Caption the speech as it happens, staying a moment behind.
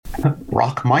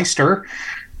Rockmeister.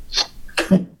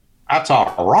 That's a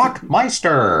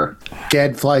Rockmeister.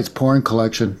 Gadfly's porn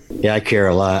collection. Yeah, I care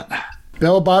a lot.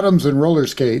 Bell bottoms and roller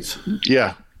skates.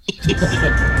 Yeah.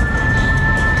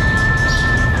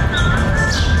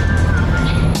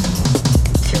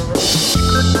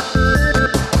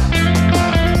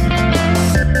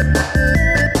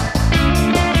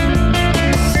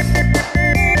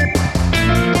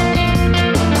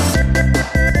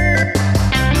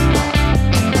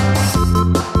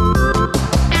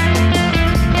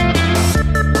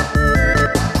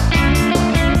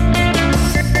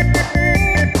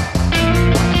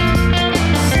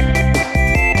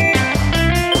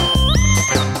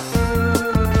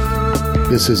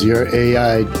 This is your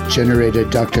AI-generated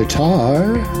Dr.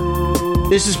 Tar.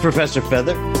 This is Professor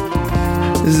Feather.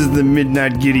 This is the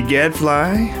Midnight Giddy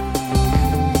Gadfly.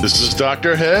 This is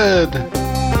Dr. Head.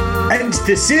 And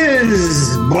this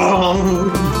is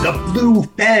the Blue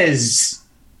Fez.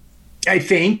 I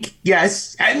think,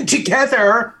 yes. And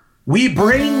together, we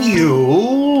bring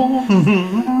you...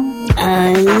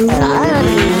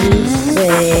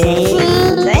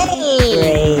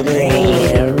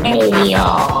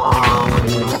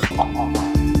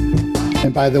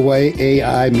 And by the way,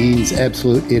 AI means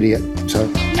absolute idiot. So,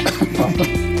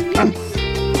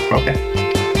 Okay.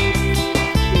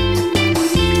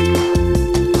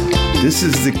 This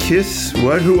is the Kiss.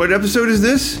 What episode is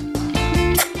this?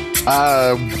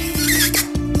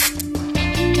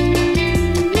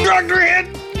 Dr. Head.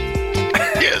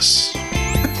 Yes.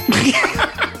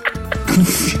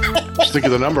 Just think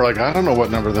of the number. Like, I don't know what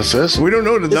number this is. We don't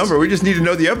know the number. We just need to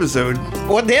know the episode.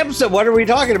 What the episode? What are we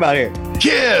talking about here?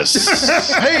 Kiss.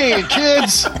 Hey,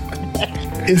 kids.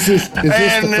 is this And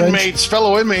the French? inmates,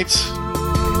 fellow inmates.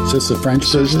 Is this the French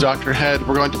This is version? Dr. Head.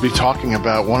 We're going to be talking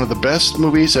about one of the best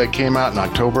movies that came out in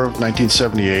October of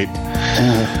 1978.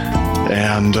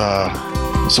 And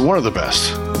so one of the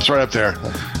best. It's right up there.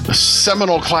 A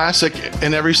seminal classic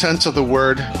in every sense of the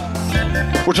word.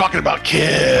 We're talking about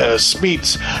Kiss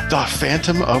meets The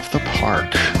Phantom of the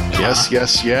Park. Yes,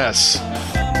 yes, yes.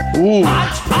 Ooh.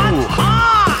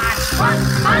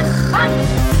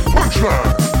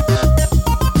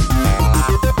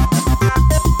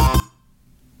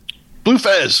 Blue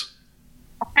Fez.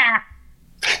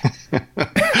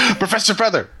 Professor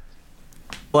Feather.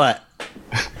 What?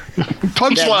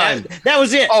 Punchline. That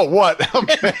was it. Oh, what?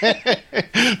 Okay.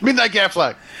 Midnight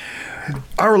Gadfly.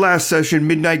 Our last session,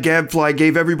 Midnight Gadfly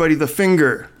gave everybody the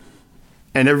finger.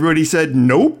 And everybody said,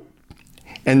 nope.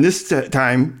 And this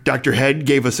time, Dr. Head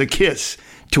gave us a kiss.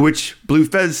 To which Blue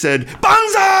Fez said,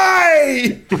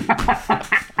 Banzai!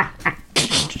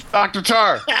 Dr.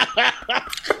 Tar.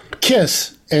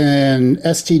 Kiss and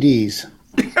STDs.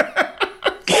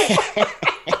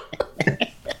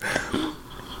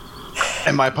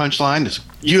 And my punchline is,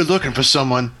 you're looking for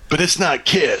someone, but it's not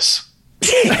Kiss.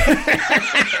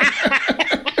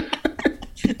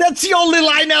 That's the only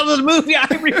line out of the movie I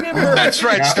remember. That's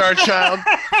right, Star Child.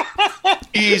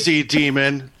 Easy,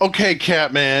 demon. Okay,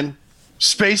 Catman.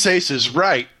 Space Ace is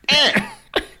right.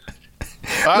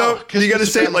 No, Kiss you got to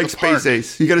was say it Phantom like of the Park. Space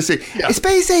Ace. You got to say, Yeah.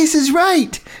 Space Ace is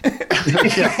right.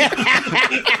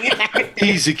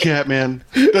 Easy, Catman.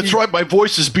 That's right, my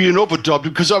voice is being overdubbed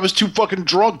because I was too fucking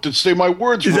drunk to say my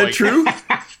words Is right. that true?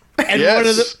 And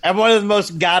Yes. one of the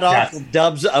most god awful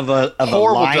dubs of a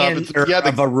Horrible lion dub. or Yeah,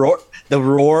 of a roar. The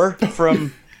roar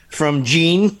from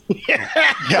Gene.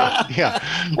 Yeah.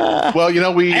 Well, you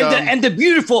know, we... And the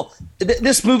beautiful,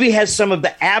 this movie has some of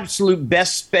the absolute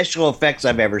best special effects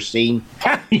I've ever seen.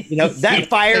 You know, that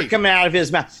fire coming out of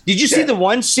his mouth. Did you see the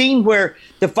one scene where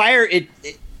the fire, it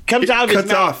comes out of his cuts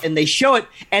mouth off. and they show it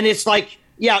and it's like,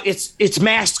 yeah, it's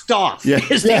masked off. Yeah.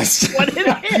 Is Yes. what it is.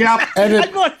 Yep. And,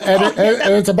 I'm going,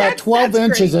 and it's about 12 that's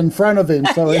inches great. in front of him.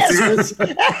 So it's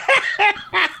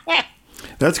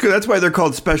That's good. That's why they're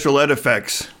called special ed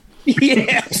effects.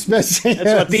 Yes. that's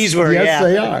what these were, Yes, yeah.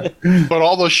 they are. But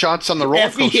all those shots on the roller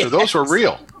coaster, those were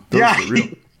real. Those are real.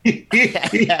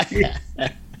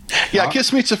 Yeah,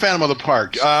 Kiss meets the Phantom of the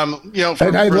Park. You know,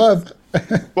 And I loved.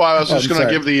 Well, I was just I'm going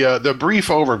to sorry. give the brief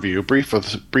overview, briefest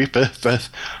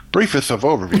of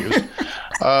overviews.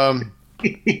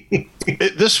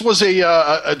 This was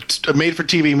a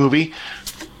made-for-TV movie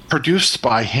produced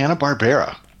by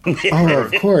Hanna-Barbera. Oh,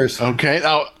 of course. Okay,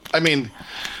 now I mean,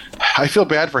 I feel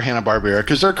bad for Hanna-Barbera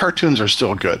because their cartoons are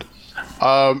still good.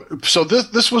 So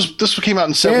this came out in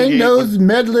And '78. those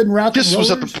meddling rock and This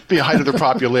was at rollers. the height of their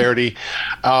popularity.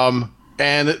 And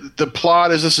And the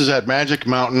plot is this is at Magic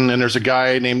Mountain, and there's a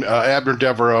guy named Abner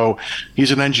Devereaux.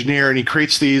 He's an engineer, and he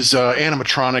creates these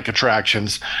animatronic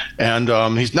attractions. And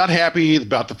he's not happy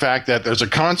about the fact that there's a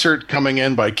concert coming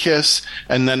in by Kiss,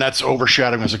 and then that's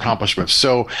overshadowing his accomplishments.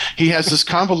 So he has this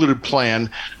convoluted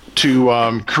plan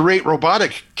to create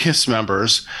robotic Kiss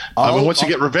members and once you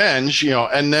get revenge,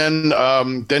 and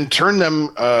then turn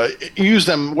them, use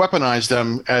them, weaponize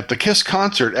them at the Kiss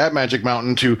concert at Magic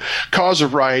Mountain to cause a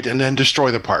riot and then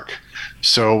destroy the park.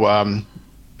 So,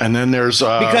 and then there's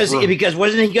because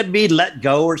wasn't he going to be let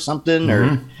go or something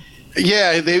or?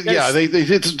 Yeah, they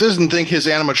doesn't think his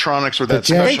animatronics were that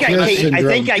special. I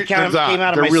think I came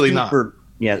out of my really super.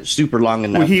 Yeah, super long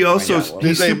enough. Well,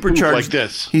 he supercharged like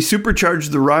this. He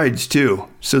supercharged the rides too,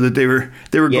 so that they were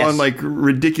going like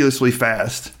ridiculously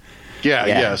fast.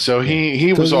 Yeah. So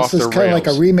he was off the rails. This is kind of like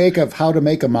a remake of How to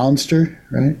Make a Monster,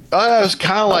 right? It was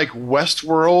kind of like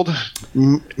Westworld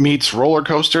meets Roller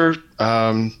Coaster,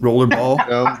 Rollerball.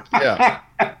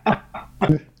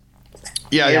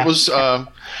 It was.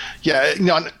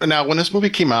 Now when this movie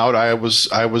came out, I was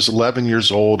 11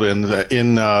 years old, and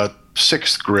in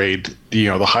sixth grade, the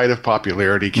height of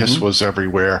popularity, Kiss was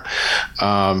everywhere,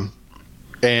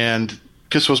 and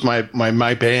Kiss was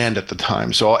my band at the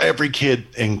time. So every kid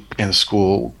in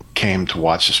school came to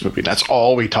watch this movie. That's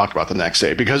all we talked about the next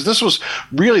day, because this was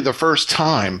really the first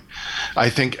time I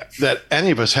think that any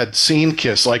of us had seen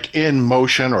Kiss like in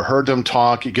motion or heard them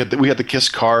talk. We had the Kiss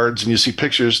cards and you see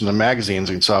pictures in the magazines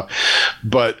and stuff.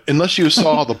 But unless you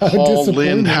saw the Paul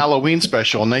Lynde Halloween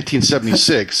special in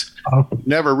 1976,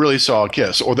 never really saw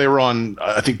Kiss. Or they were on,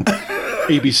 I think,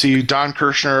 ABC, Don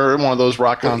Kirshner, one of those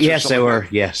rock concerts. Yes, they were.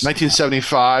 Yes,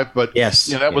 1975. But yes,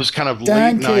 that was kind of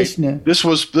Don late Kirshner. night. This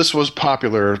was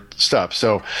popular stuff.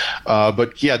 So,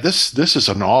 but yeah, this is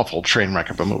an awful train wreck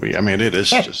of a movie. I mean, it is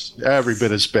just every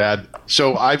bit as bad.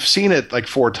 So I've seen it like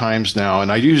 4 times now,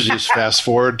 and I usually just fast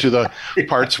forward to the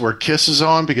parts where Kiss is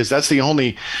on, because that's the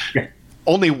only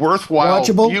worthwhile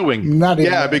Watchable? viewing.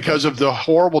 Because of the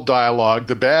horrible dialogue,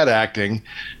 the bad acting,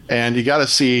 and you got to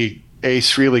see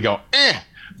Ace Frehley go,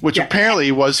 which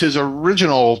apparently was his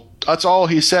original. That's all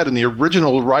he said in the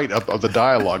original write-up of the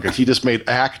dialogue. He just made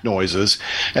ack noises,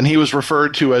 and he was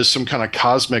referred to as some kind of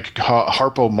cosmic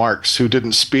Harpo Marx who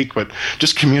didn't speak but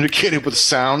just communicated with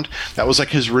sound. That was like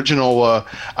his original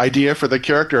idea for the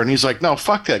character, and he's like, "No,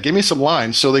 fuck that. Give me some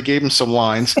lines." So they gave him some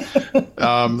lines,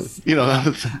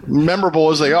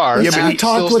 memorable as they are. Yeah, but he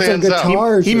talked with the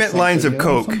guitars. He meant lines of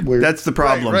coke. That's the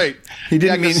problem. Right. He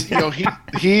didn't mean.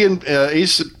 He and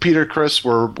Ace, Peter Criss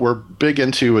were big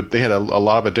into it. They had a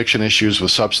lot of addiction issues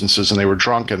with substances, and they were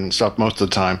drunk and stuff most of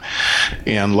the time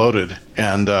and loaded.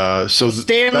 And so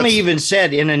Stanley even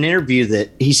said in an interview that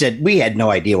he said we had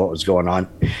no idea what was going on.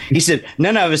 He said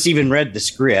none of us even read the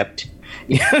script.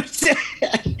 He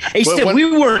said we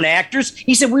weren't actors.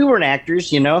 He said we weren't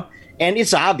actors, and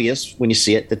it's obvious when you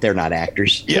see it that they're not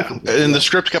actors. Yeah, and the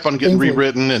script kept on getting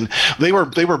rewritten, and they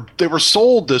were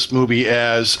sold this movie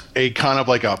as a kind of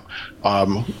like a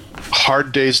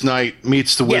Hard Day's Night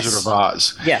meets the Wizard of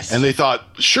Oz. Yes. And they thought,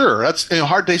 sure, that's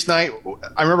Hard Day's Night.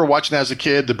 I remember watching as a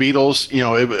kid, the Beatles,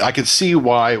 I could see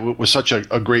why it was such a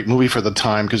great movie for the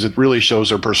time, because it really shows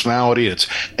their personality.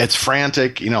 It's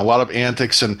frantic, a lot of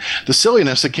antics and the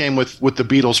silliness that came with the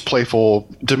Beatles' playful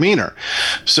demeanor.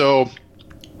 So,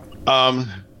 but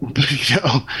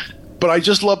I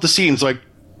just love the scenes like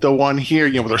the one here,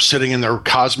 where they're sitting in their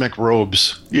cosmic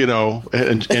robes,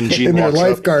 and Gene in their walks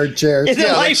lifeguard chairs. In the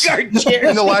lifeguard chairs.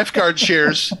 In the lifeguard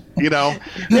chairs,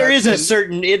 There is a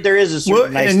certain nice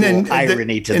little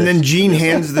irony to this. And then Gene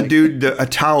hands the dude a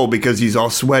towel because he's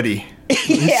all sweaty.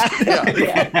 Yeah.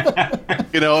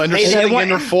 And they're sitting in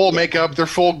their full makeup, their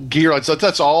full gear.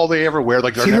 That's all they ever wear.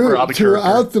 Like they're never out of character.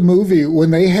 Throughout the movie, when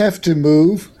they have to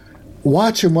move,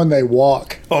 watch them when they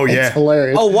walk. Oh, yeah. It's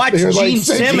hilarious. Oh, watch Gene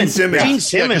Simmons. Gene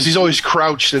Simmons. Because he's always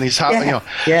crouched and he's hopping.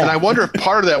 Yeah. And I wonder if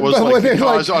part of that was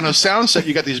because on a sound set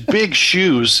you got these big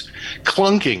shoes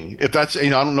clunking. If that's I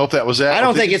don't know if that was that. I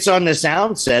don't think it's on the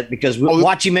sound set because we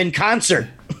watch him in concert.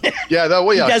 Yeah,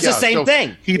 he does the same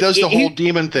thing. He does the whole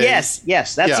demon thing. Yes.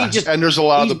 That's he just. And there's a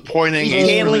lot of the pointing. He's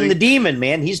handling the demon,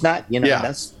 man. He's not.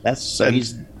 That's so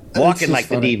he's walking like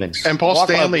the demons. And Paul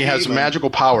Stanley has magical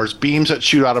powers, beams that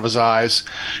shoot out of his eyes.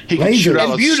 He can shoot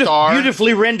out a star.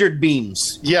 Beautifully rendered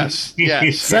beams. Yes.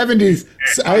 70s.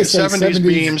 I say 70s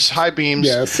beams, high beams.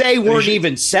 Yes. They weren't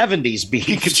even 70s beams.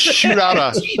 He could shoot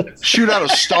out a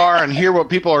star and hear what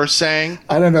people are saying.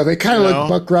 I don't know. They kind of look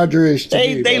Buck Rogers-ish to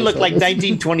me. They look like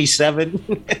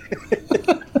 1927.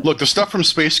 Look, the stuff from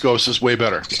Space Ghost is way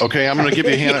better. Okay, I'm going to give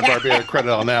you Hanna-Barbera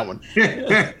credit on that one.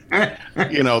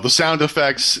 The sound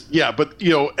effects, yeah. But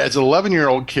as an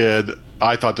 11-year-old kid,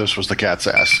 I thought this was the cat's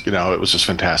ass. It was just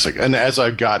fantastic. And as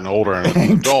I've gotten older and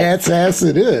an adult, cat's ass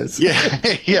it is. Yeah.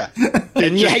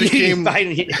 It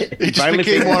just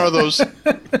became one of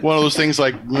those things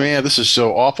like, man, this is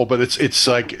so awful. But it's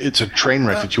like it's a train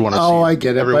wreck that you want to see. Oh, I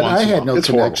get it, but I had no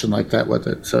connection horrible. like that with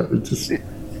it. So it just.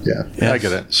 Yeah, I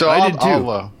get it. So I did too.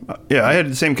 I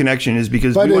had the same connection, is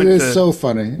because but it is so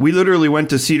funny. We literally went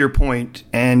to Cedar Point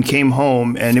and came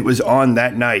home, and it was on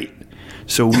that night.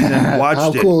 So we then watched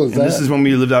How it. cool is and that? This is when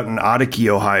we lived out in Otaki,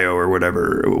 Ohio, or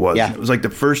whatever it was. Yeah. It was like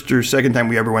the first or second time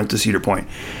we ever went to Cedar Point.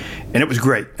 And it was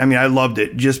great. I mean, I loved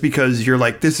it just because you're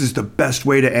like, this is the best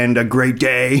way to end a great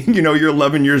day. You're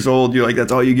 11 years old. You're like,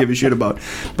 that's all you give a shit about.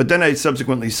 But then I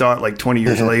subsequently saw it like 20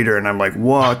 years later, and I'm like,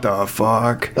 what the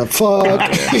fuck? The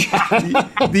fuck?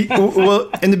 Well,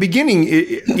 in the beginning,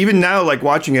 even now, like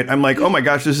watching it, I'm like, oh my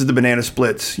gosh, this is the banana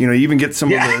splits. You even get some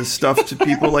of the stuff to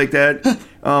people like that.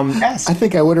 Yes. I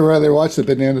think I would have rather watched the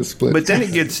banana split. But then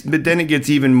it gets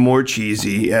even more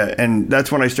cheesy, and that's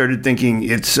when I started thinking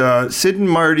it's Sid and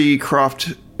Marty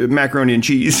Croft macaroni and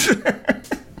cheese.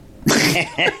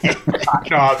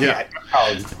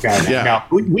 No,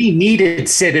 we needed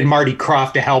Sid and Marty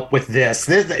Krofft to help with this.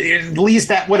 At least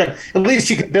that would have. At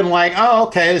least you could have been like, oh,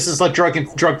 okay, this is a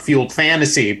drug fueled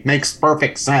fantasy. Makes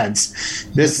perfect sense.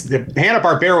 The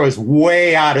Hanna-Barbera is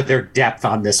way out of their depth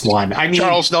on this one. I mean,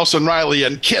 Charles Nelson Riley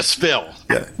and Kissville.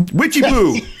 Yeah. Witchy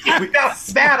Boo.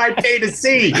 that I pay to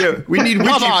see. Yeah, we need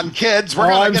Come on, kids. We're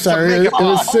I'm sorry. It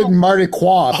was Sid and Marty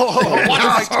Quaff.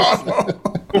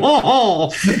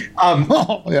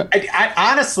 Yeah. I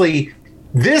honestly,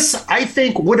 this I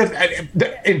think would have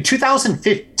in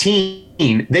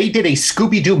 2015 they did a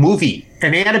Scooby-Doo movie,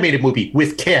 an animated movie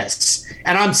with Kiss,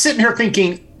 and I'm sitting here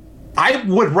thinking I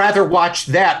would rather watch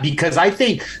that because I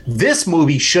think this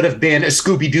movie should have been a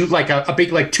Scooby-Doo, like a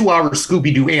big 2-hour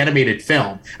Scooby-Doo animated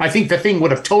film. I think the thing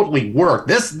would have totally worked.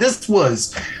 This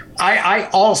was I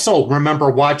also remember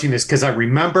watching this because I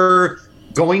remember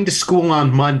going to school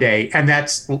on Monday, and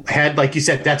like you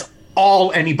said, that's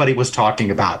all anybody was talking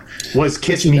about was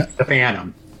Kiss Meets the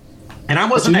Phantom. And I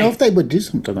wasn't. If they would do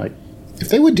something like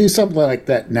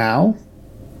that now,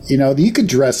 you could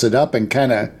dress it up and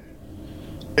kind of.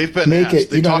 They've been asked.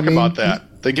 They talk about that.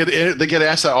 They get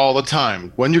asked that all the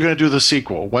time. When you're going to do the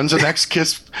sequel? When's the next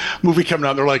Kiss movie coming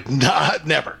out? They're like, nah,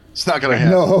 never. It's not going to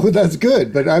happen. No, that's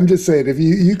good. But I'm just saying, if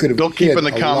you could have they'll keep in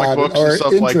the comic books and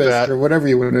stuff like that, or whatever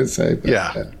you want to say. But,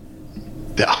 yeah.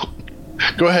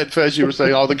 Go ahead, Fez. You were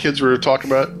saying all the kids were talking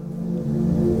about.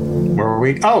 Were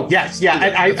we? Oh yes, yeah.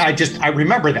 I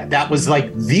remember that. That was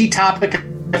like the topic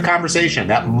of conversation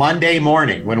that Monday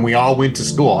morning when we all went to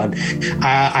school. And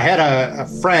I had a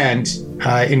friend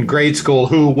in grade school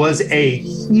who was a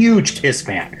huge Kiss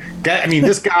fan. I mean,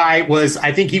 this guy was.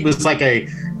 I think he was like a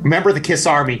member of the Kiss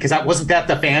Army because wasn't that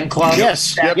the fan club?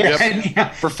 Yes. Yep.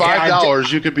 For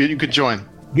 $5, you could join.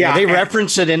 Yeah, they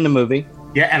reference it in the movie.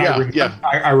 Yeah, and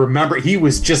I remember he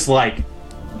was just like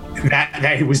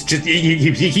that. He was just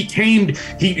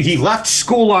he left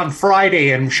school on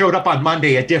Friday and showed up on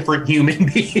Monday a different human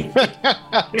being.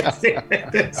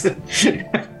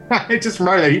 I just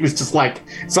remember that he was just like,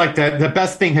 it's like the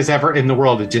best thing has ever in the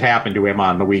world that just happened to him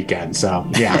on the weekend. So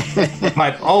yeah,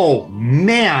 but oh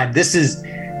man,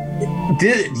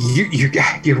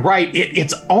 you're right.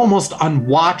 It's almost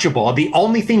unwatchable. The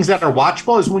only things that are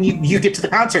watchable is when you get to the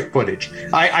concert footage.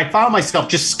 I found myself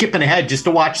just skipping ahead just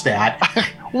to watch that.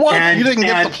 What? You didn't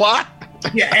get the plot?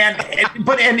 Yeah,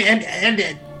 but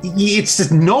it's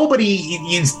just nobody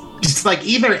is. It's like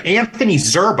either Anthony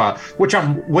Zerba, which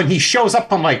when he shows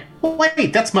up, I'm like,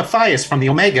 wait, that's Matthias from the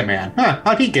Omega Man. Huh,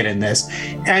 how'd he get in this?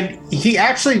 And he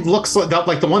actually looks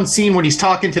like the one scene when he's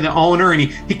talking to the owner and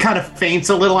he kind of faints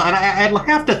a little. And I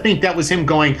have to think that was him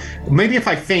going, maybe if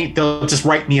I faint, they'll just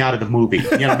write me out of the movie.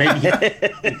 Maybe he's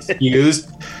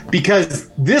excused. Because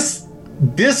this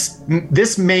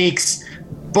makes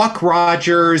Buck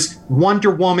Rogers, Wonder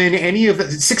Woman, any of the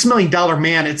 $6 Million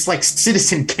Man, it's like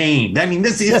Citizen Kane. I mean,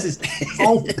 this is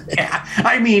so bad.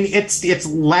 I mean, it's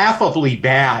laughably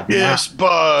bad. Yes,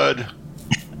 bud.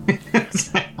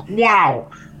 Wow.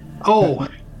 Oh.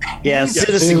 Yeah,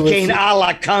 Citizen Kane a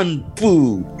la Kung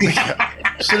Fu.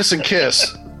 Citizen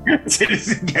Kiss.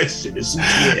 Citizen Kiss.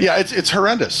 Yeah, it's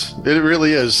horrendous. It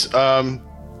really is.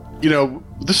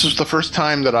 This was the first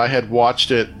time that I had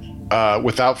watched it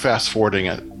without fast forwarding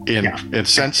it and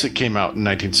since it came out in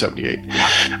 1978.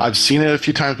 I've seen it a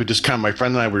few times, but just kind of my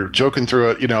friend and I, we were joking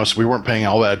through it, so we weren't paying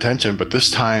all that attention. But this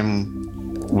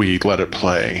time, we let it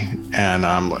play, and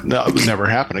no, it would never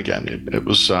happen again. It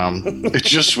was it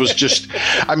just was just.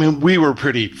 I mean, we were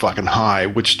pretty fucking high,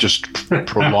 which just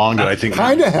prolonged it. I think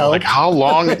kind of helped. Like how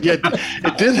long? Yeah,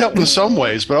 it did help in some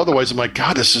ways, but otherwise, I'm like,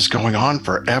 God, this is going on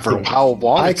forever. How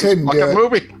long? I couldn't do it.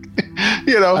 Movie.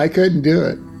 I couldn't do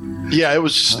it. Yeah, it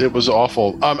was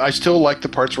awful. I still like the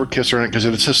parts where Kiss are in it because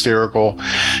it's hysterical,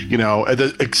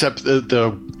 except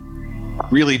the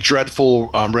really dreadful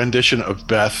rendition of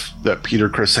Beth that Peter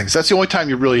Criss sings. That's the only time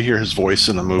you really hear his voice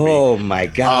in the movie. Oh my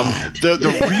God! The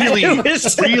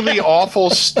really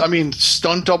awful.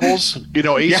 Stunt doubles.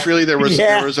 Ace Frehley. There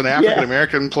was an African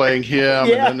American playing him, and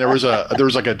then there was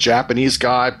like a Japanese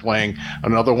guy playing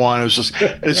another one. It's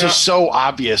just so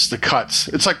obvious, the cuts.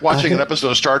 It's like watching an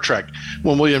episode of Star Trek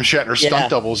when William Shatner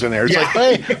stunt doubles in there. It's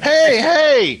like,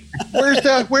 hey, where's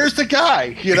the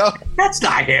guy? That's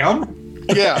not him.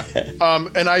 Yeah,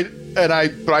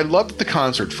 but I loved the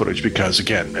concert footage because,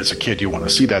 again, as a kid, you want to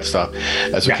see that stuff.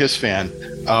 As a Kiss fan,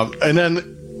 and then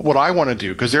what I want to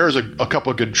do, because there's a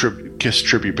couple of good Kiss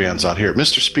tribute bands out here.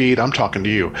 Mr. Speed, I'm talking to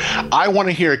you. I want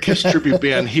to hear a Kiss tribute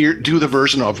band do the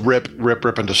version of Rip,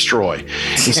 and Destroy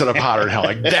instead of Hotter Than Hell.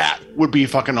 Like that would be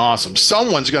fucking awesome.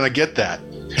 Someone's gonna get that,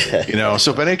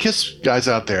 So if any Kiss guys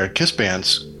out there, Kiss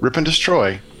bands, Rip and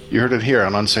Destroy, you heard it here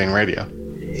on Unsane Radio.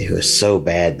 It was so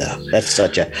bad, though. That's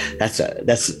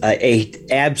a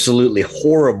absolutely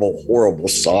horrible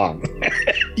song.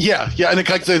 Yeah, and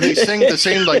they sing the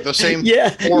same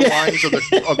 4 lines of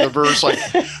the verse like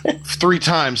 3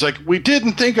 times. Like, we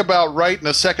didn't think about writing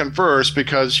a second verse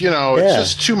because it's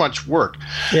just too much work.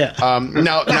 Yeah.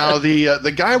 Now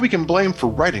the guy we can blame for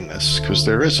writing this, because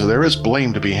there is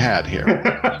blame to be had here.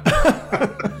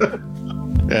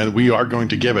 And we are going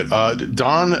to give it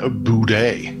Don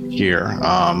Boudet here,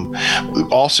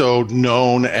 also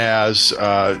known as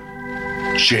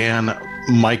Jan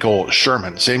Michael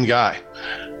Sherman, same guy.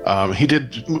 He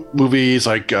did movies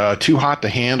like Too Hot to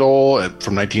Handle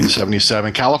from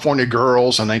 1977, California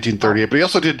Girls in 1938, but he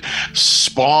also did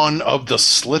Spawn of the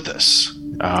Slithis,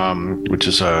 which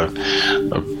is a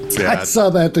bad I saw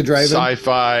that at the drive-in.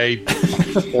 Sci-fi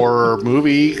horror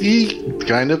movie,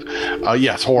 kind of.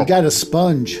 It's horrible. He got a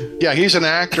sponge. Yeah, he's an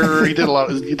actor. He did a lot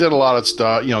of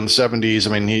stuff, in the 70s.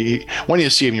 I mean, when you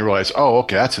see him, you realize, oh,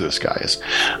 okay, that's who this guy is.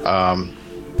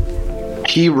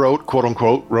 He wrote, quote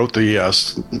unquote, wrote the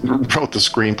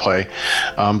screenplay,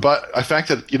 but the fact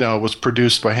that it was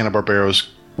produced by Hanna-Barbera was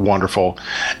wonderful,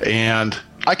 and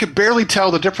I could barely tell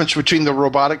the difference between the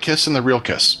robotic Kiss and the real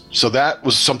Kiss. So that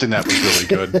was something that was really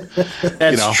good.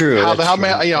 That's true.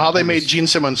 How they made Gene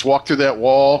Simmons walk through that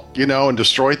wall, and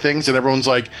destroy things, and everyone's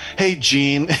like, "Hey,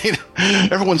 Gene,"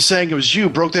 everyone's saying it was you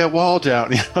broke that wall down.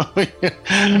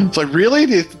 It's like, really?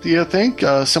 Do you think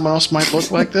someone else might look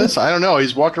like this? I don't know.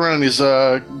 He's walking around in his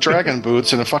dragon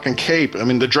boots and a fucking cape. I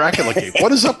mean, the Dracula cape.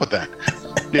 What is up with that?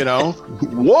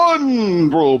 1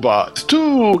 robot,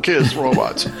 2 Kiss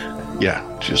robots. Yeah,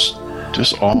 just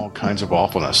all kinds of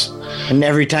awfulness. And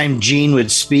every time Gene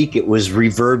would speak, it was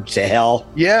reverbed to hell.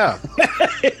 Yeah.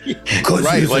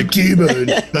 Right, like a demon.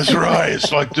 That's right.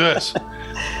 It's like this.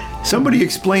 Somebody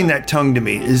explain that tongue to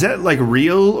me. Is that like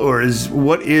real, or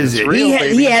what is it? Real,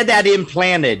 he had that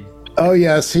implanted. Oh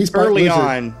yes, he's early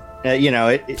on.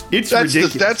 It's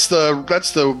ridiculous. That's the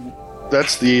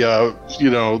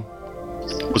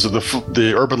was it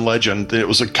the urban legend? It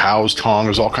was a cow's tongue.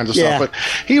 There's all kinds of stuff, but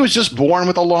he was just born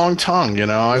with a long tongue.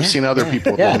 I've seen other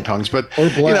people with long tongues, but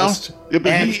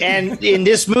and in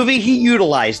this movie, he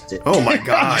utilized it. Oh my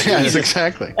God! Yes,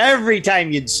 exactly. Every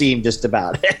time you'd see him, just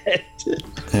about it.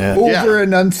 Over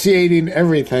enunciating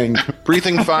everything.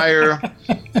 Breathing fire.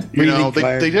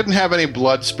 They didn't have any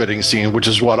blood spitting scene, which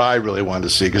is what I really wanted to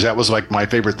see, because that was like my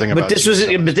favorite thing about. But this was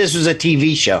a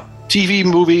TV show. TV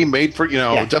movie made for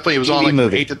definitely it was TV on like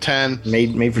movie. 8 to 10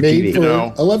 made for TV,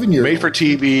 11-year-old, made for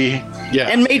TV,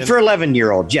 and made for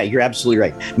 11-year-olds. Yeah, you're absolutely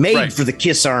right. Made for the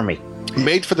Kiss Army.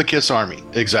 Made for the Kiss Army,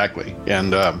 exactly.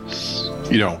 And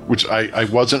which I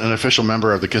wasn't an official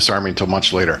member of the Kiss Army until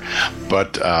much later,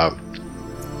 but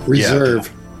reserve.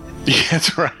 Yeah,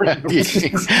 that's right. And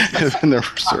the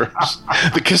reserves,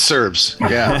 the Kiss Serbs.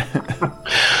 Yeah.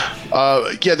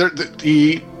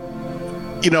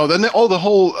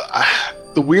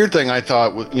 The weird thing I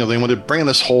thought was, they wanted to bring in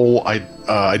this whole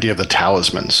idea of the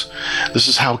talismans. This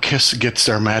is how Kiss gets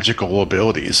their magical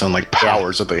abilities and like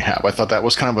powers that they have. I thought that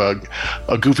was kind of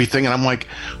a goofy thing, and I'm like,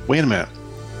 wait a minute,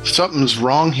 something's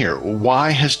wrong here.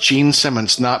 Why has Gene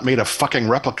Simmons not made a fucking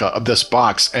replica of this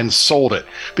box and sold it?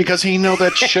 Because he know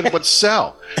that shit would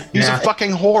sell. He's a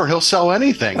fucking whore. He'll sell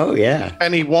anything. Oh yeah,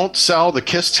 and he won't sell the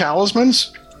Kiss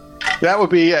talismans. That would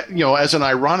be, as an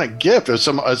ironic gift,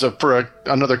 for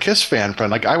another Kiss fan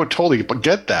friend. Like, I would totally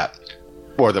get that.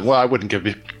 Or well, I wouldn't give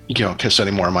Kiss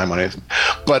any more of my money,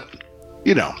 but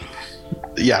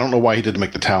yeah, I don't know why he didn't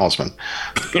make the talisman.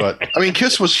 But I mean,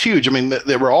 Kiss was huge. I mean,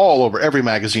 they were all over every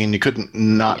magazine. You couldn't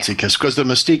not see Kiss because the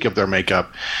mystique of their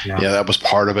makeup. Yeah, that was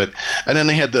part of it. And then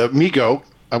they had the Mego.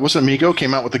 Wasn't Mego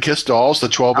came out with the Kiss dolls, the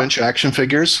 12-inch action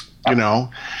figures,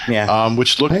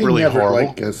 which looked really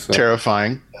horrible,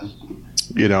 terrifying.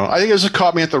 I think it just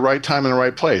caught me at the right time in the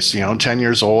right place. 10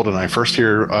 years old, and I first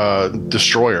hear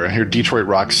Destroyer. I hear Detroit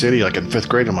Rock City like in 5th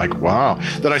grade. I'm like, wow.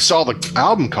 Then I saw the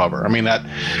album cover. I mean, that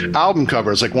album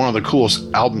cover is like one of the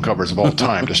coolest album covers of all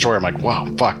time. Destroyer. I'm like, wow,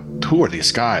 fuck. Who are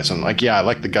these guys? And like, yeah, I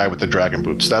like the guy with the dragon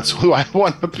boots. That's who I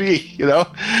want to be.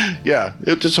 Yeah,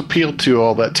 it just appealed to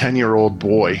all that 10-year-old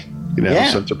boy,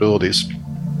 sensibilities.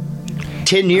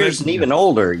 10 years and even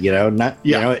older.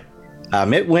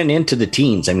 It went into the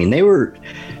teens. I mean, they were,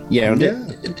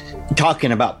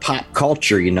 talking about pop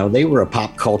culture. They were a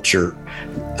pop culture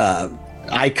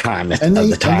icon of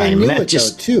the time. And they knew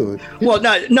it too. Well,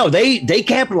 no, they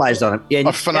capitalized on it. And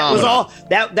a phenomenon.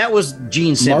 That was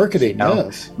Gene Simmons. Marketing,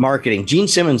 yes. Marketing. Gene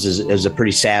Simmons is a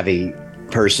pretty savvy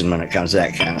person when it comes to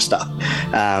that kind of stuff.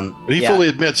 He fully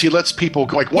admits he lets people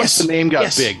like once the name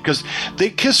got big because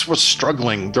Kiss was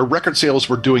struggling. Their record sales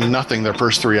were doing nothing. Their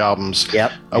first 3 albums,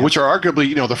 which are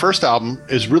arguably the first album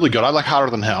is really good. I like Hotter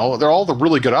Than Hell. They're all the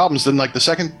really good albums. Then like the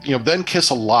second, then Kiss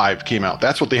Alive came out.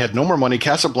 That's what they had no more money.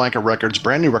 Casablanca Records,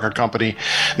 brand new record company.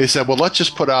 They said, well, let's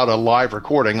just put out a live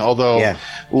recording. Although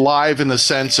live in the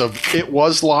sense of it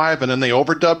was live, and then they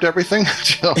overdubbed everything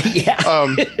to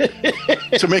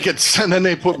make it. And then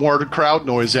they put more crowd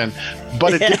noise in,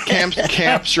 but it did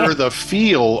capture the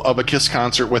feel of a Kiss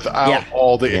concert without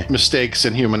all the mistakes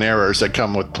and human errors that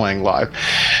come with playing live.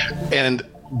 And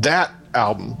that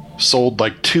album sold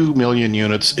like 2 million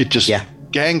units. It just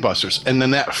gangbusters, and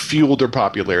then that fueled their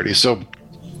popularity. So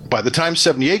by the time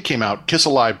 78 came out, Kiss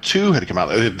Alive 2 had come out.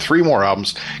 They had 3 more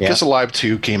albums. Kiss Alive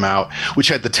 2 came out, which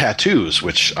had the tattoos,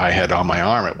 which I had on my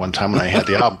arm at one time when I had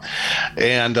the album.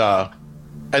 And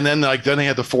then they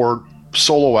had the 4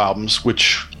 solo albums,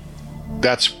 which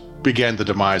began the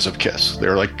demise of Kiss. They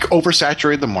were like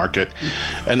oversaturated the market,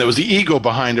 and there was the ego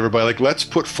behind everybody. Like, let's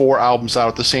put 4 albums out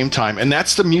at the same time, and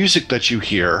that's the music that you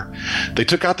hear. They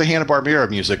took out the Hanna-Barbera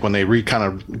music when they kind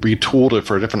of retooled it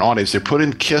for a different audience. They put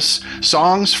in Kiss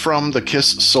songs from the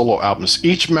Kiss solo albums.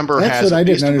 Each member has at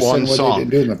least one song. They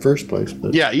didn't do in the first place.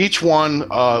 But. Yeah, each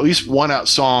one, at least one out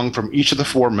song from each of the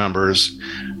 4 members,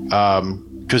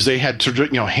 because they had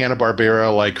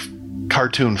Hanna-Barbera like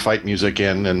cartoon fight music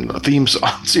and theme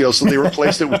songs, so they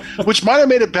replaced it with, which might have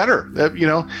made it better,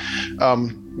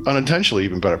 unintentionally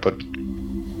even better.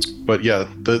 But yeah,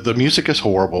 the music is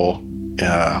horrible,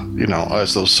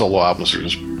 as those solo albums are,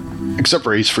 except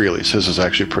for Ace Frehley's. His is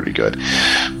actually pretty good.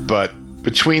 But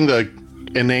between the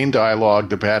inane dialogue,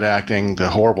 the bad acting, the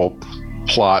horrible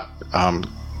plot,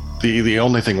 the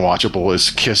only thing watchable is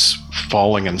Kiss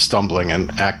falling and stumbling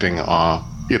and acting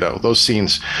those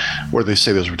scenes where they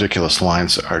say those ridiculous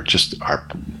lines are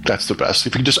that's the best.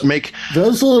 If you just make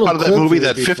those little out of that movie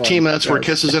that 15 minutes where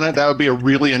Kiss is in it, that would be a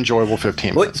really enjoyable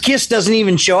 15 minutes. Kiss doesn't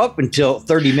even show up until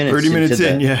 30 minutes. 30 minutes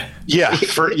in, yeah. Yeah,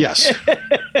 yes.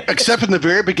 Except in the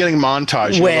very beginning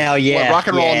montage. Rock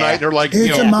and Roll Night, they're like,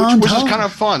 which is kind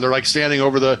of fun. They're like standing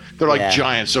over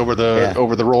giants over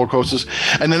the roller coasters,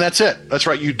 and then that's it. That's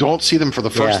right. You don't see them for the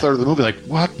first third of the movie. Like,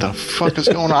 what the fuck is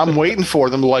going on? I'm waiting for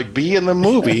them to like be in the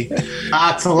movie.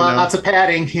 Lots of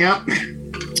padding. Yeah.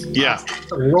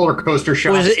 Roller coaster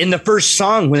shot. Was it in the first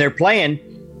song when they're playing?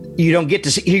 You don't get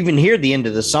to even hear the end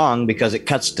of the song because it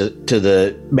cuts to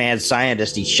the mad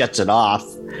scientist. He shuts it off.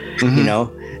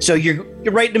 So you're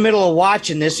right in the middle of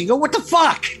watching this. You go, what the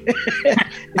fuck?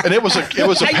 And it was a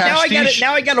pastiche.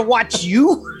 Now I got to watch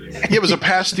you. It was a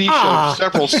pastiche of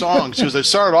several songs because they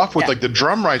started off with like the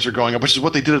drum riser going up, which is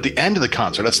what they did at the end of the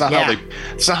concert. That's not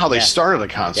how they started the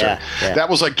concert. That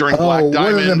was like during Black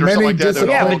Diamond or something like that.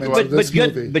 It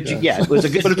was a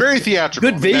good, but very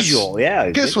theatrical. Good visual.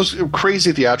 This was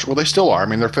crazy theatrical. They still are. I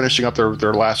mean, they're finishing up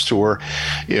their last tour,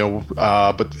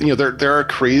 but they're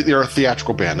a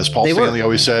theatrical band. As Paul Stanley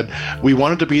always said, we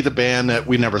wanted to be the band that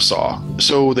we never saw.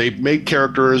 So they made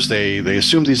characters. They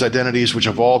assumed these identities, which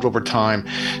evolved over time.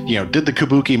 Did the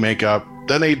kabuki makeup.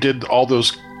 Then they did all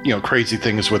those, crazy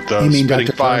things with the spitting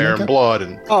fire and blood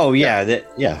and all that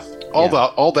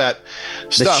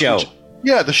stuff. The show.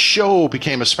 The show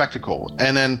became a spectacle.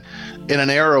 And then in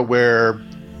an era where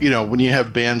when you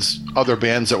have other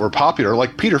bands that were popular,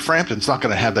 like Peter Frampton's not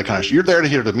going to have that kind of. You're there to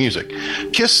hear the music.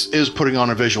 Kiss is putting on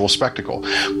a visual spectacle,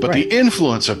 but the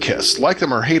influence of Kiss, like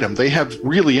them or hate them, they have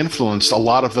really influenced a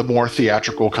lot of the more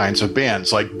theatrical kinds of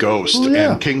bands, like Ghost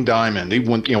and King Diamond,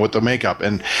 even with the makeup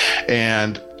and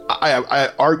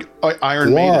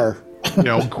Iron Maiden.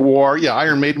 Gwar,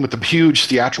 Iron Maiden with the huge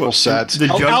theatrical sets.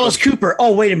 Alice Cooper.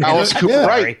 Oh, wait a minute. Alice Cooper,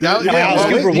 right? Alice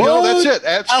Cooper. That's it.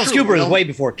 That's Alice Cooper is way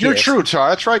before Kiss. You're true, Tar.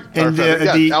 That's right. And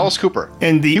Alice Cooper.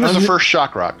 And he was the first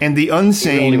shock rock. And the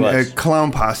Unsane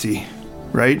clown posse,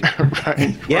 right?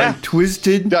 Right. Yeah. Right.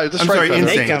 Twisted. Yeah, that's I'm right. sorry,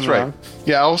 Insane. That's right.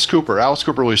 Yeah, Alice Cooper. Alice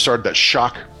Cooper really started that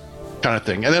shock kind of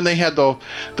thing. And then they had the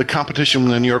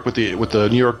competition in New York with the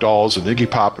New York Dolls and Iggy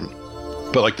Pop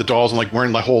but like the Dolls and like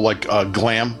wearing the whole like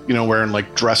glam, wearing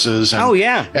like dresses. And,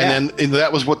 then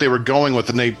that was what they were going with.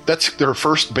 And that's their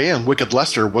first band, Wicked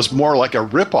Lester, was more like a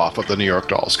ripoff of the New York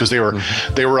Dolls because they were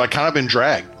like kind of in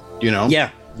drag, Yeah.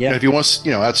 And if you want,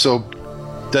 that's so.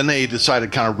 Then they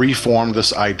decided to kind of reform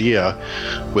this idea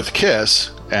with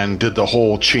Kiss and did the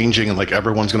whole changing and like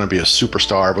everyone's going to be a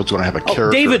superstar, everyone's going to have a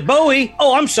character. David Bowie.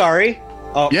 Oh, I'm sorry.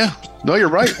 Yeah. No, you're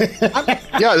right.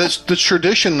 Yeah, that's the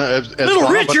tradition. Little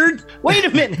Richard. Wait a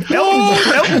minute.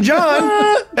 Elton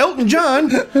John. Elton John.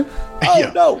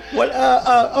 No. What?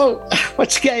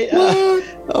 What's the guy?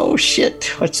 Oh shit.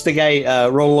 What's the guy?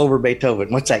 Roll Over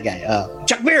Beethoven. What's that guy?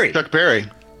 Chuck Berry. Chuck Berry.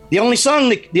 The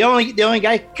only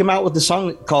guy came out with the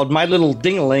song called "My Little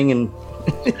Ding-a-Ling" and.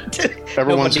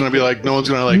 Everyone's going to be like, no one's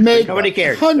going to like. Nobody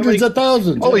cared. Hundreds of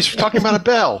thousands. Oh, he's talking about a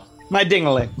bell. My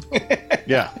ding-a-ling.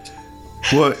 Yeah.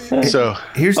 Well, so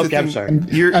here's the thing. I'm sorry.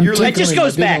 You're It just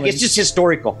goes back. It's just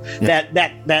historical. Yeah.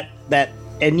 That,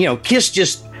 and Kiss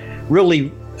just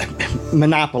really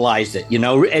monopolized it.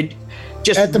 And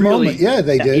just at the really, moment,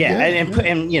 they did. Yeah,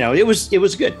 and it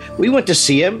was good. We went to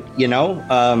see him.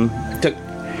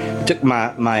 Took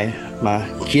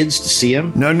my kids to see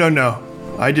him. No.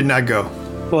 I did not go.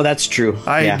 Well, that's true.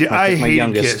 I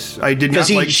hated Kiss. I did not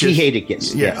like Kiss. She hated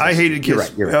Kiss. Yeah, I hated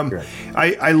Kiss. You're right.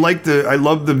 I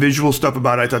love the visual stuff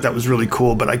about it. I thought that was really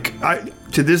cool. But I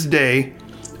to this day,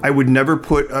 I would never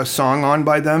put a song on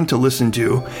by them to listen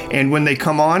to. And when they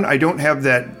come on, I don't have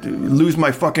that lose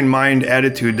my fucking mind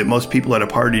attitude that most people at a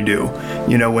party do.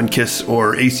 When Kiss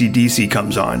or AC/DC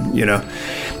comes on,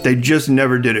 they just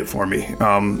never did it for me.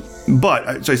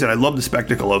 But, so I said, I love the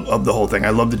spectacle of the whole thing. I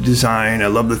love the design. I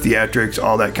love the theatrics,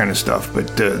 all that kind of stuff.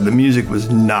 But the music was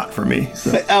not for me.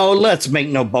 So. Oh, let's make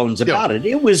no bones about it.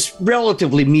 It was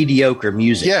relatively mediocre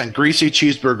music. Yeah, Greasy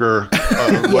Cheeseburger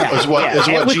is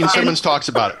what Gene Simmons talks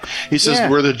about it. He says,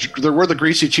 we're the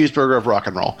Greasy Cheeseburger of rock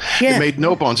and roll. Yeah. It made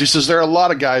no bones. He says, there are a lot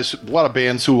of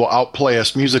bands who will outplay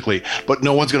us musically, but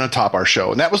no one's going to top our show.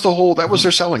 And that was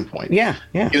their selling point. Yeah.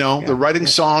 The writing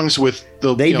songs with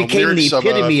they became the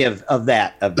epitome of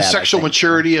that. The sexual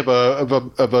maturity of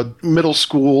a middle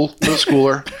schooler,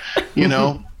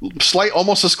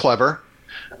 almost as clever.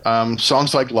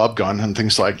 Songs like Love Gun and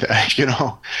things like that.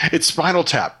 It's Spinal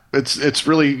Tap. It's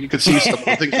really, you could see some of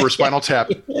the things where Spinal Tap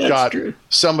got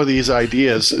some of these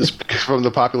ideas is from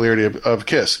the popularity of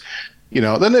Kiss.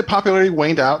 Then the popularity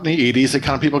waned out in the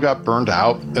 80s. People got burned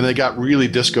out, and they got really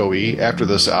disco-y after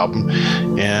this album,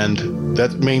 and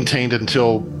that maintained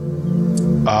until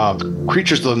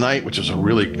Creatures of the Night, which is a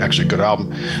really actually good album,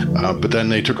 but then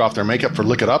they took off their makeup for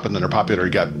Lick It Up, and then their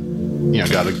popularity got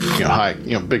high,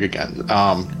 big again.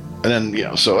 And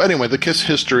then so anyway, the Kiss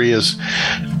history has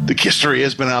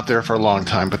been out there for a long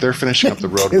time, but they're finishing up the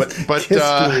road. But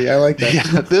history, I like that.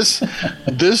 Yeah,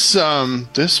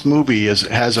 this movie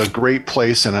has a great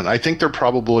place in it. I think they're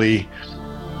probably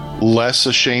less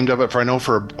ashamed of it. I know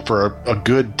for a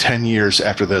good 10 years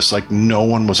after this, like no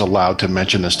one was allowed to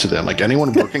mention this to them. Like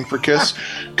anyone working for Kiss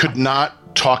could not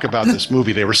talk about this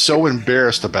movie. They were so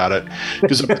embarrassed about it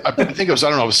because I think it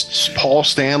was Paul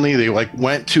Stanley. They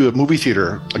went to a movie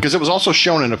theater because it was also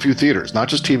shown in a few theaters, not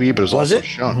just TV, but it was also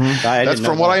shown. Mm-hmm. That's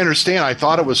from what I understand. I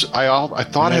thought it was. I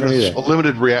thought it had a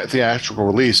limited theatrical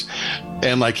release,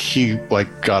 and he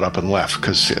got up and left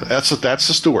because that's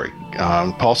the story.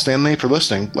 Paul Stanley, if you're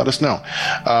listening, let us know.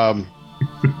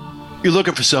 You're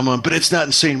looking for someone, but it's not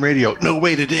Insane Radio. No,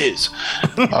 wait, it is.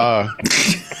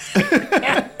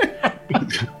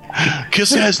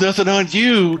 Kiss has nothing on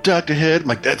you, Dr. Head. I'm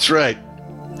like, that's right.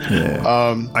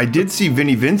 Yeah. I did see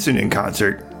Vinnie Vincent in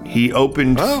concert. He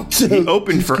opened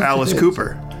for Alice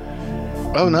Cooper.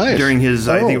 Oh, nice. During his,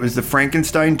 I think it was the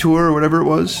Frankenstein tour or whatever it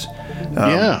was.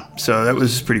 So that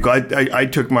was pretty cool. I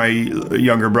took my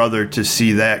younger brother to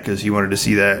see that because he wanted to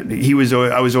see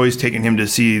that. I was always taking him to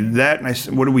see that.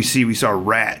 And what did we see? We saw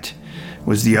Rat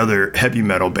was the other heavy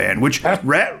metal band, which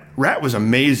Rat Rat was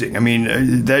amazing. I mean,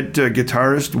 that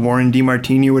guitarist, Warren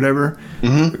DeMartini, whatever,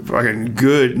 fucking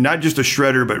good. Not just a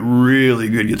shredder, but really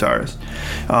good guitarist.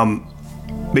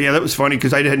 But yeah, that was funny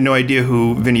because I had no idea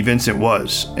who Vinnie Vincent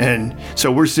was. And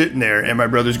so we're sitting there and my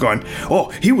brother's going, oh,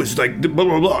 he was like blah,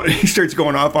 blah, blah. He starts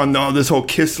going off on this whole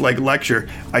Kiss like lecture.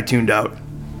 I tuned out.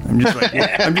 I'm just like,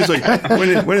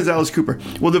 when is Alice Cooper?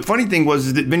 Well, the funny thing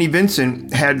was that Vinnie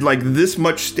Vincent had like this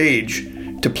much stage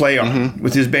to play on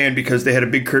with his band because they had a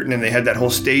big curtain and they had that whole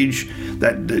stage,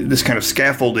 this kind of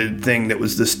scaffolded thing that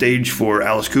was the stage for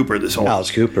Alice Cooper.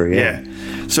 Alice Cooper, yeah.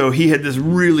 So he had this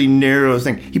really narrow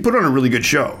thing. He put on a really good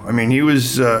show. I mean, he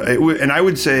was, and I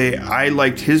would say I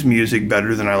liked his music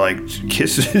better than I liked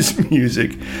Kiss's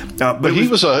music. But he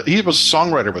was a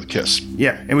songwriter with Kiss.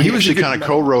 Yeah, and he actually kind of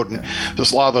co-wrote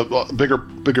a lot of the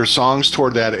bigger songs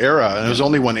toward that era. And it was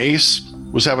only when Ace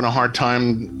was having a hard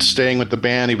time staying with the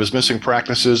band. He was missing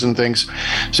practices and things.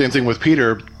 Same thing with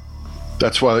Peter.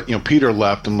 That's why Peter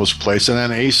left and was replaced, and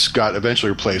then Ace got eventually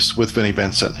replaced with Vinnie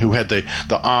Vincent, who had the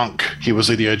Ankh. He was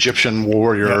the Egyptian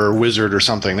warrior or wizard or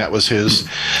something. That was his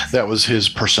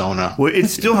persona. Well,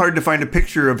 it's still hard to find a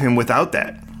picture of him without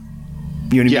that.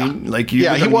 You know what I mean? Like he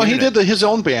did his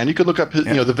own band. You could look up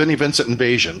the Vinnie Vincent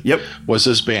Invasion. Yep, was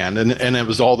his band, and it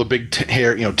was all the big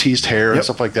hair, teased hair and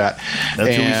stuff like that.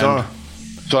 That's what we saw.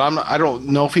 So I don't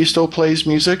know if he still plays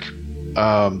music.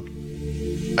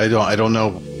 I don't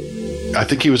know. I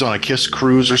think he was on a Kiss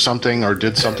cruise or something, or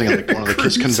did something at one of the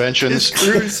Kiss conventions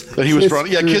that he was brought.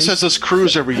 Yeah, Kiss has this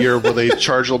cruise every year where they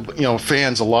charge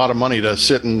fans a lot of money to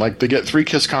sit and they get 3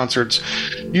 Kiss concerts.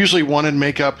 Usually one in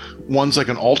makeup, one's like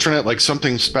an alternate, like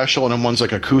something special, and then one's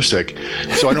like acoustic.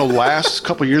 So I know last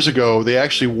couple years ago they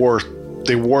actually wore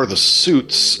the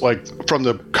suits, like from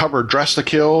the cover Dress to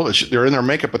Kill. They're in their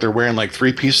makeup, but they're wearing like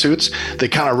 3-piece suits. They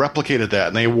kind of replicated that,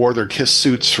 and they wore their Kiss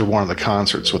suits for one of the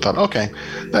concerts. We thought, okay,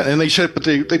 and they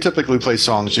typically play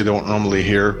songs you don't normally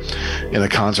hear in a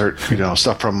concert.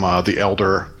 Stuff from The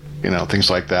Elder,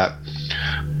 things like that.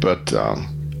 But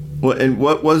well, and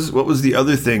what was the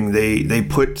other thing they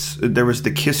put? There was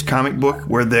the Kiss comic book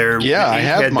where I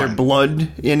had their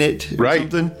blood in it, right?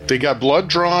 Something. They got blood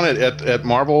drawn at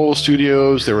Marvel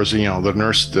Studios. There was the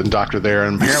nurse, the doctor there,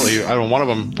 and apparently one of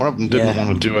them didn't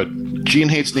want to do it. Gene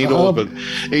hates needles, but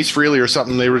Ace Frehley or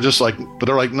something. They were just like, but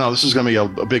they're like, no, this is going to be a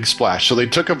big splash. So they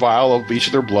took a vial of each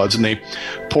of their bloods and they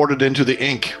poured it into the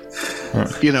ink.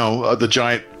 The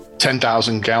giant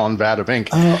 10,000-gallon vat of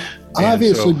ink.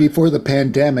 Obviously before the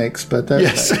pandemics, but that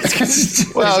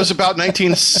well, it was about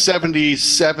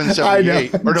 1977,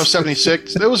 78, or no,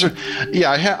 76. It was,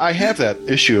 I have that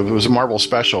issue. It was a Marvel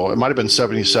special. It might have been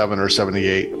 77 or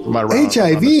 78.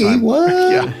 HIV, what?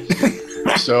 Yeah.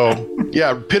 So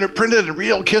printed in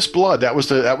real Kiss blood. That was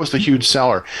the huge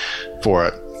seller for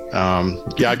it.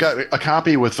 I got a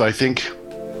copy with, I think,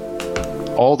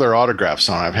 all their autographs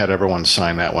on. I've had everyone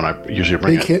sign that when I usually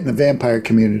bring Big hit in the vampire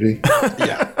community.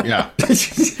 Yeah.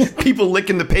 People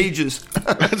licking the pages.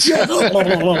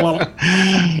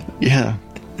 Yeah.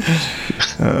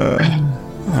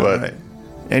 But right.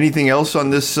 Anything else on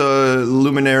this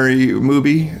Luminary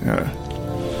movie?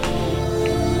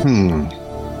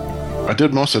 I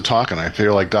did most of the talking. I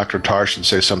feel like Dr. Tar should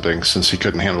say something since he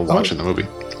couldn't handle watching the movie.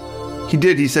 He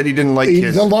did. He said he didn't like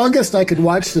Kiss. The longest I could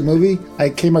watch the movie, I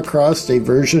came across a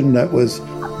version that was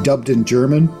dubbed in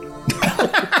German.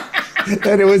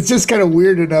 And it was just kind of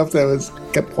weird enough that I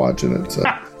kept watching it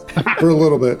for a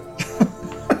little bit.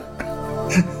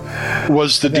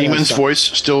 Was the demon's voice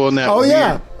still in that? Oh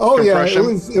yeah.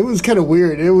 Compression? It was kind of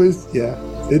weird. It was,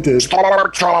 it did.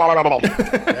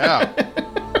 Yeah.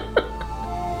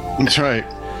 That's right.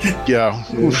 Yeah.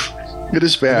 Oof. It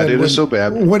is bad. It is so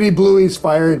bad. When he blew his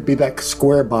fire, it'd be that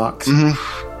square box.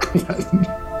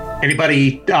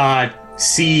 Anybody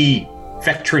see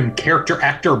veteran character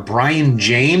actor Brian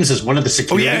James as one of the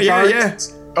security guards?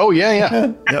 Yeah. Oh,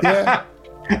 yeah. Yeah.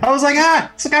 I was like,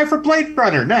 it's the guy for Blade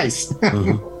Runner. Nice.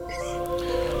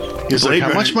 He's like,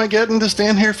 how much am I getting to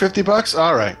stand here? $50?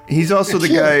 All right. He's also the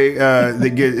guy,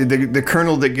 the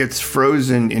colonel that gets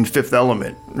frozen in Fifth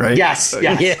Element, right? Yes.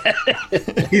 Yeah.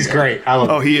 He's great. I love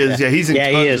him. Oh, he is. Yeah, he's in tons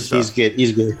he of is. stuff.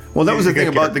 He's good. Well, that was the thing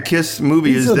about the Kiss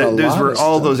movie is that those were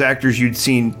all those actors you'd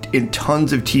seen in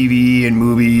tons of TV and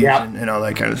movies and all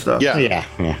that kind of stuff. Yeah.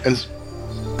 And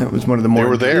that was one of the more. They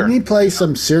were there. Didn't he play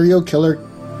some serial killer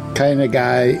kind of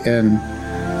guy in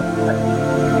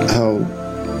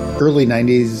early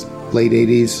 90s? Late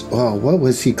 80s. Oh, what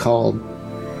was he called?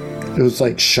 It was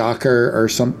like Shocker or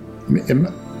some.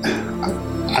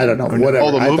 I don't know. Whatever.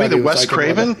 Oh, the movie, the Wes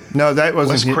Craven? No, that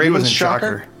wasn't. Wes Craven's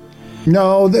Shocker.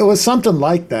 No, it was something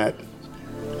like that.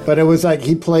 But it was like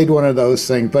he played one of those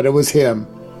things. But it was him.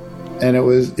 And it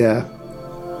was, yeah.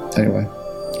 Anyway.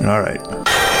 All right.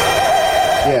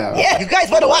 Yeah. Yeah, you guys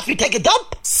want to watch me take a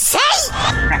dump? Say!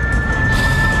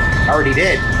 Already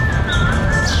did.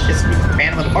 It's the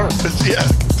man with the park. Yeah.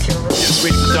 Kiss me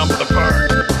the dump of the park.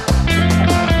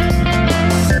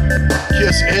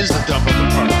 Kiss is the dump of the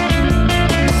park.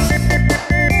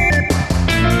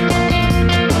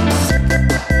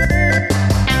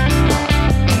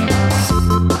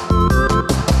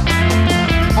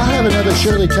 I'll have another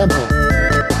Shirley Temple.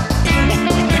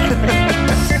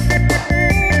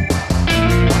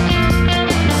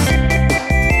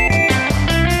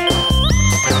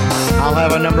 I'll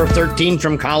have a number 13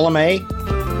 from column A.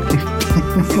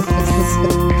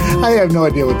 I have no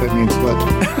idea what that means, but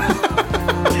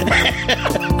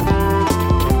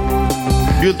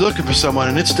You're looking for someone,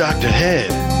 and it's Dr.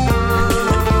 Head.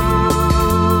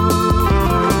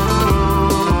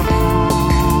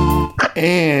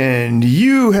 And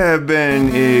you have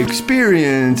been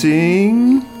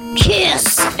experiencing...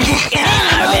 Kiss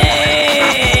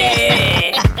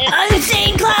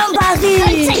Unsane Clown Posse!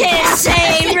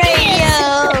 Unsane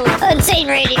Radio! Unsane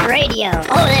Radio!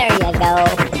 Oh, there you go.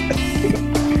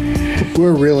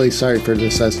 we're really sorry for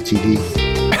this STD.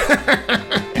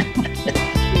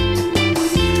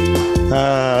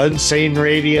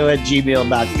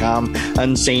 UnsaneRadio@gmail.com.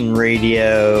 Unsane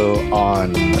Radio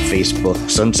on Facebook.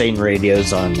 Unsane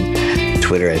Radio's on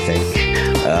Twitter, I think.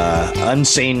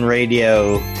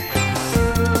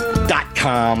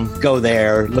 UnsaneRadio.com. Go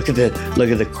there. Look at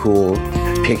the cool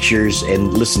pictures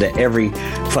and listen to every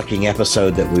fucking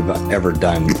episode that we've ever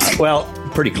done. Well,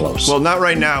 pretty close. Well, not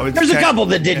right now. There's a couple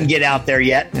that didn't get out there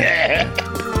yet.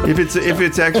 If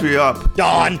it's actually up.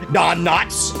 Don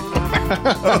Knotts.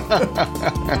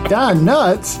 Don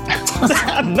Nuts?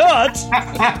 Nuts.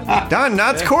 Don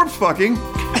Knotts corpse fucking.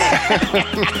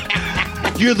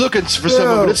 You're looking for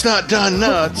someone, but it's not Don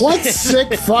Nuts. What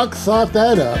sick fuck thought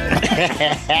that up?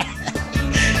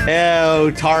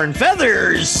 Oh, Tar and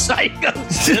Feathers, Psycho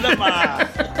Cinema.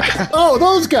 Oh,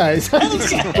 those guys. On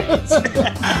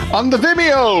the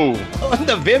Vimeo. On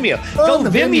the Vimeo. Oh, Go the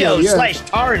Vimeo, yeah.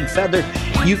 Vimeo/Tar and Feather.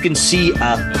 You can see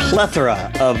a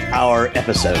plethora of our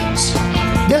episodes.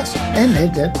 Yes, and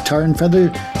at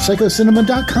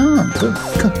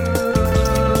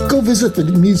tarandfeatherpsychocinema.com. Go visit the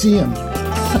museum.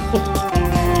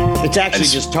 It's actually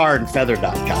just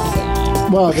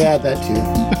tarandfeather.com. Well, yeah, that too.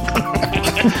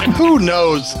 Who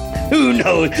knows? Who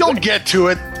knows? You'll get to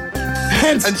it.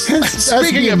 Hence, And us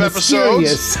speaking being of episodes,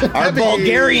 mysterious.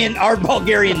 Our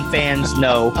Bulgarian fans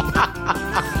know.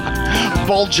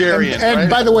 Bulgarian, And right?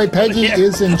 by the way, Peggy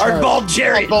is in charge. Our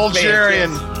Bulgarian. Bulgarian.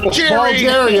 Jerry.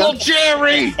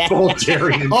 Bulgaria.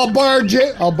 Bulgarian. Bulgarian.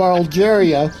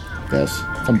 Bulgaria. Yes,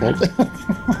 from Bulgaria.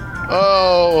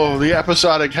 Oh, the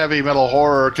episodic heavy metal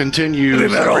horror continues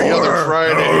every other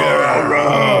Friday.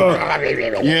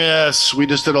 Yes, we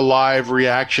just did a live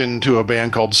reaction to a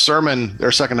band called Sermon,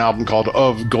 their second album called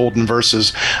Of Golden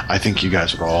Verses. I think you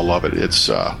guys would all love it. It's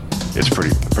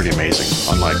pretty amazing,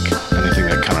 unlike anything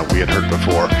that kind of we had heard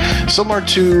before. Similar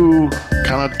to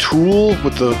kind of Tool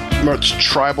with the much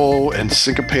tribal and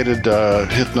syncopated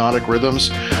hypnotic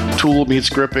rhythms. Tool meets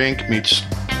Grip Inc. meets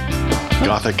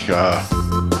Gothic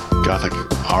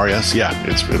arias. Yeah,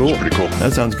 it's cool. Pretty cool.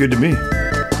 That sounds good to me.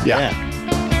 Yeah,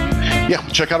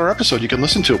 check out our episode. You can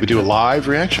listen to it. We do a live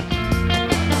reaction.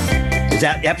 Is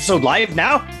that episode live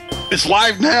now? It's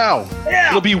live now. Yeah.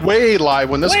 It'll be way live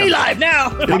when this Way comes live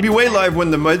now. It'll be way live when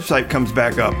the website comes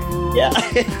back up. Yeah.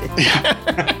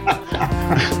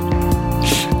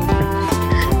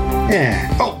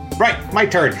 Yeah. Oh, right. My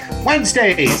turn.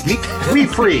 Wednesdays, Meet We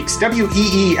Freaks,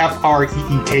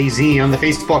 WEEFREEKZ on the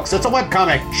Facebooks. It's a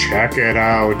webcomic. Check it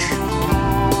out.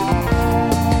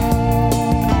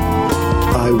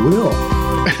 I will.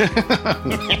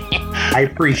 I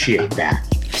appreciate that.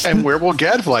 And where will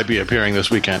Gadfly be appearing this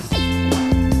weekend?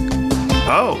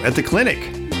 Oh, at the clinic.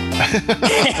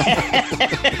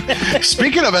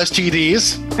 Speaking of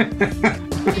STDs,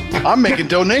 I'm making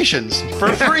donations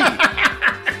for free.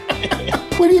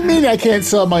 What do you mean I can't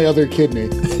sell my other kidney?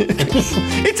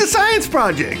 It's a science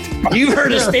project. You've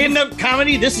heard of stand-up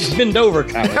comedy? This is bend over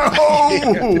comedy.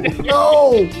 Oh,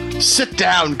 No! Sit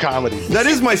down comedy. that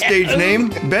is my stage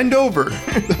name. Bend over.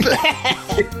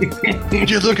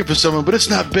 You're looking for someone, but it's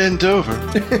not Bend Over.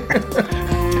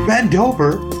 Bend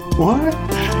over? What?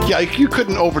 Yeah, you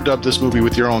couldn't overdub this movie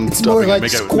with your own It's more dubbing like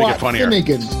and make Squat it funnier.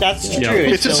 Finnegan. That's true.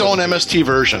 It's its own MST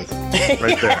version,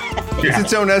 right there. It's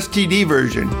its own STD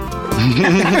version.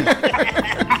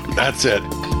 That's it.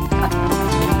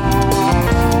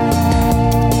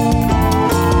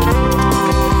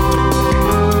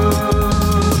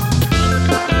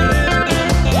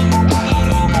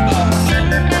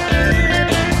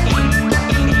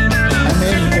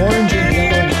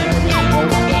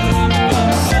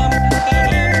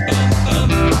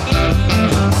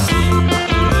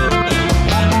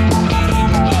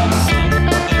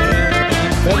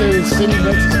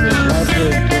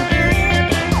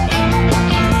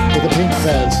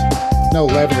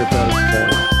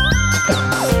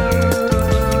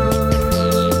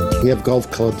 We have golf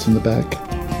clubs in the back.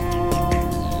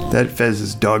 That Fez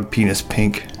is dog penis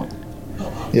pink.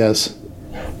 Yes.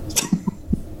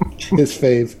 His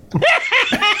fave.